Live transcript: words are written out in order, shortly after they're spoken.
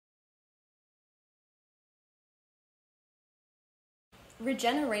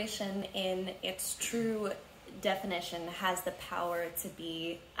Regeneration in its true definition has the power to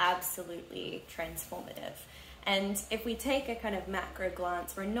be absolutely transformative. And if we take a kind of macro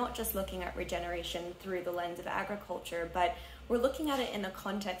glance, we're not just looking at regeneration through the lens of agriculture, but we're looking at it in the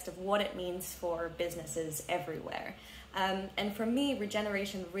context of what it means for businesses everywhere. And for me,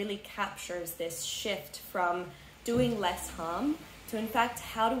 regeneration really captures this shift from doing less harm to, in fact,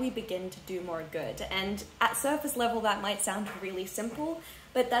 how do we begin to do more good? And at surface level, that might sound really simple,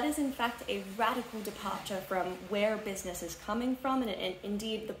 but that is in fact a radical departure from where business is coming from, and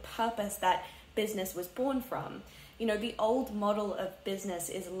indeed the purpose that business was born from. You know, the old model of business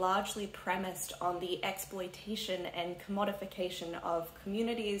is largely premised on the exploitation and commodification of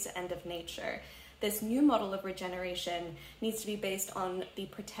communities and of nature. This new model of regeneration needs to be based on the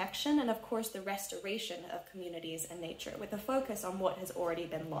protection and, of course, the restoration of communities and nature, with a focus on what has already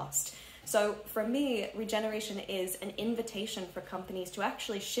been lost. So for me, regeneration is an invitation for companies to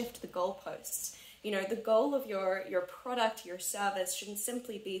actually shift the goalposts. You know, the goal of your product, your service, shouldn't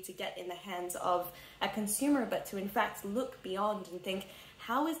simply be to get in the hands of a consumer, but to in fact look beyond and think,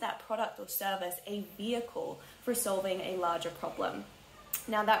 how is that product or service a vehicle for solving a larger problem?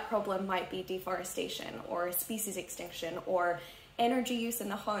 Now, that problem might be deforestation or species extinction or energy use in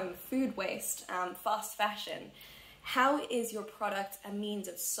the home, food waste, fast fashion. How is your product a means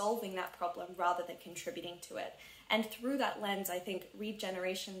of solving that problem rather than contributing to it? And through that lens, I think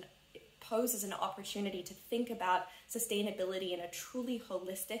regeneration poses an opportunity to think about sustainability in a truly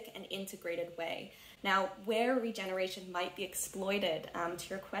holistic and integrated way. Now, where regeneration might be exploited, to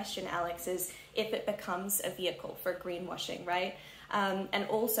your question, Alex, is if it becomes a vehicle for greenwashing, right? And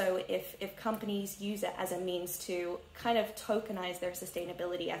also if companies use it as a means to kind of tokenize their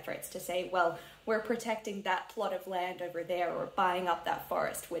sustainability efforts, to say, well, we're protecting that plot of land over there or buying up that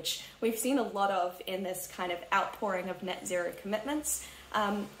forest, which we've seen a lot of in this kind of outpouring of net zero commitments.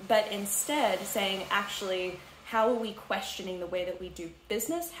 But instead saying, actually, how are we questioning the way that we do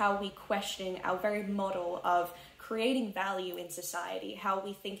business? How are we questioning our very model of creating value in society? How are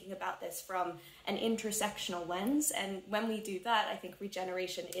we thinking about this from an intersectional lens? And when we do that, I think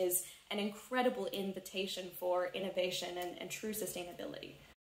regeneration is an incredible invitation for innovation and true sustainability.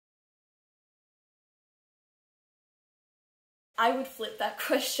 I would flip that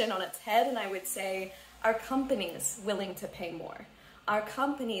question on its head and I would say, are companies willing to pay more? Are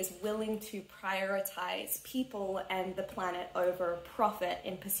companies willing to prioritize people and the planet over profit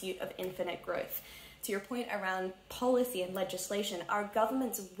in pursuit of infinite growth? To your point around policy and legislation, are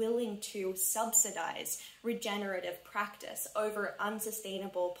governments willing to subsidize regenerative practice over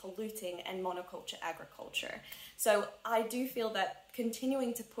unsustainable, polluting, and monoculture agriculture? So I do feel that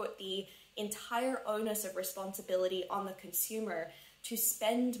continuing to put the entire onus of responsibility on the consumer to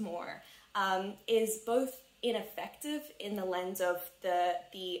spend more is both ineffective in the lens of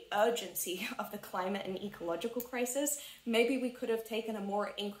the urgency of the climate and ecological crisis. Maybe we could have taken a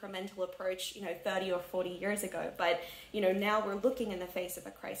more incremental approach, 30 or 40 years ago, but, now we're looking in the face of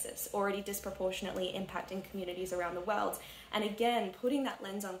a crisis already disproportionately impacting communities around the world. And again, putting that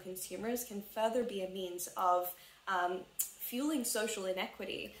lens on consumers can further be a means of fueling social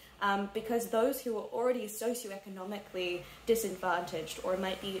inequity. Because those who are already socioeconomically disadvantaged or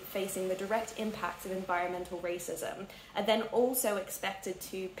might be facing the direct impacts of environmental racism are then also expected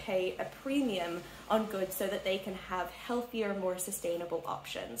to pay a premium on goods so that they can have healthier, more sustainable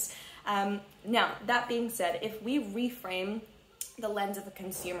options. Now, that being said, if we reframe the lens of the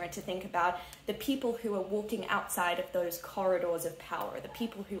consumer to think about the people who are walking outside of those corridors of power, the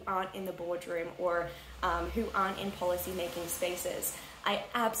people who aren't in the boardroom or who aren't in policy-making spaces, I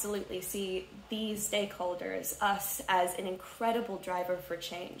absolutely see these stakeholders, us, as an incredible driver for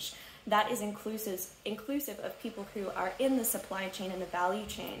change. That is inclusive of people who are in the supply chain and the value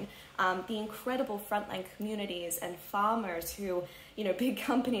chain, the incredible frontline communities and farmers who, big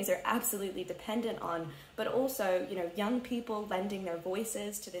companies are absolutely dependent on, but also, young people lending their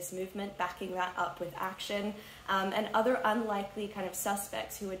voices to this movement, backing that up with action, and other unlikely kind of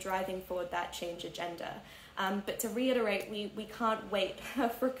suspects who are driving forward that change agenda. But to reiterate, we can't wait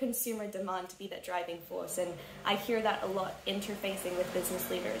for consumer demand to be that driving force. And I hear that a lot interfacing with business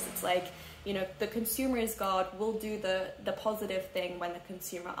leaders. It's like, the consumer is God, we'll do the positive thing when the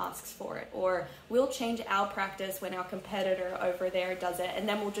consumer asks for it. Or we'll change our practice when our competitor over there does it, and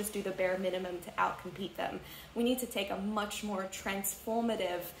then we'll just do the bare minimum to outcompete them. We need to take a much more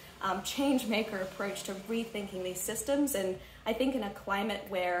transformative, change maker approach to rethinking these systems. And I think in a climate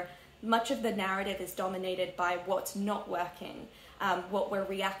where much of the narrative is dominated by what's not working, what we're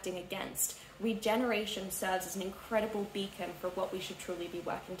reacting against, regeneration serves as an incredible beacon for what we should truly be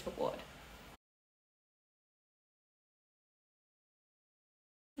working toward.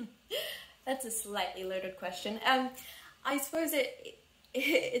 That's a slightly loaded question. I suppose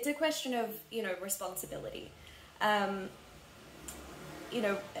it's a question of, you know, responsibility. You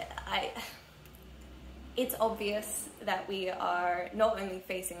know, it's obvious that we are not only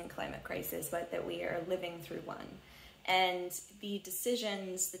facing a climate crisis, but that we are living through one. And the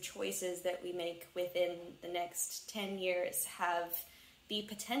decisions, the choices that we make within the next 10 years have the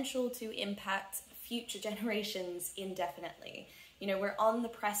potential to impact future generations indefinitely. You know, we're on the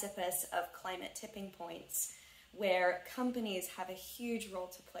precipice of climate tipping points where companies have a huge role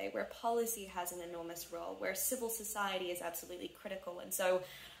to play, where policy has an enormous role, where civil society is absolutely critical. And so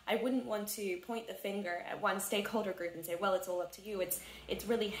I wouldn't want to point the finger at one stakeholder group and say, well, it's all up to you. It's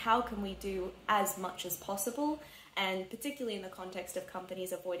really how can we do as much as possible, and particularly in the context of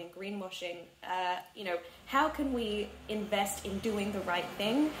companies avoiding greenwashing, you know, how can we invest in doing the right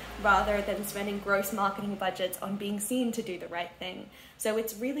thing rather than spending gross marketing budgets on being seen to do the right thing? So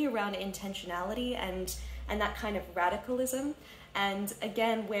it's really around intentionality and that kind of radicalism. And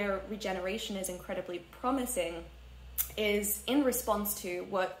again, where regeneration is incredibly promising is in response to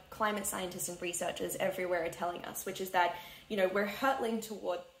what climate scientists and researchers everywhere are telling us, which is that, you know, we're hurtling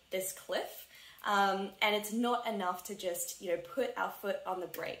toward this cliff. And it's not enough to just, you know, put our foot on the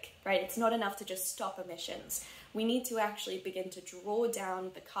brake, right? It's not enough to just stop emissions. We need to actually begin to draw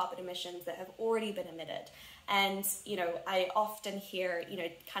down the carbon emissions that have already been emitted. And, you know, I often hear, you know,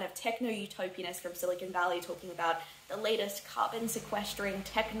 kind of techno-utopianists from Silicon Valley talking about the latest carbon sequestering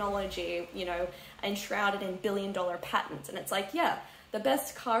technology, you know, enshrouded in billion-dollar patents. And it's like, yeah, the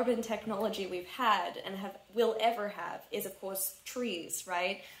best carbon technology we've had and will ever have is, of course, trees,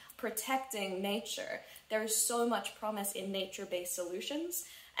 right? Protecting nature. There is so much promise in nature-based solutions.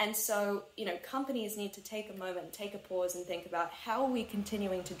 And so, you know, companies need to take a moment, take a pause and think about how are we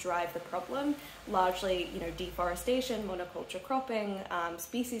continuing to drive the problem, largely, you know, deforestation, monoculture cropping,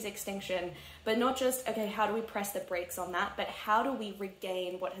 species extinction, but not just, okay, how do we press the brakes on that, but how do we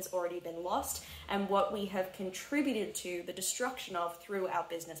regain what has already been lost and what we have contributed to the destruction of through our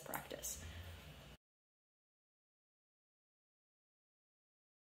business practice.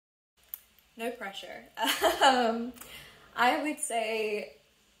 No pressure. I would say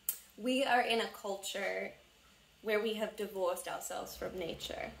we are in a culture where we have divorced ourselves from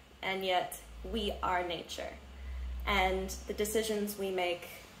nature, and yet we are nature. And the decisions we make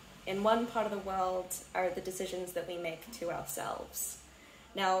in one part of the world are the decisions that we make to ourselves.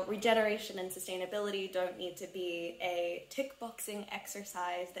 Now, regeneration and sustainability don't need to be a tick-boxing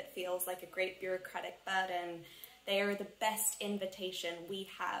exercise that feels like a great bureaucratic burden. They are the best invitation we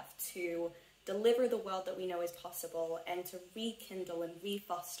have to deliver the world that we know is possible and to rekindle and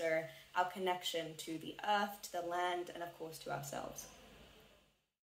refoster our connection to the earth, to the land, and of course to ourselves.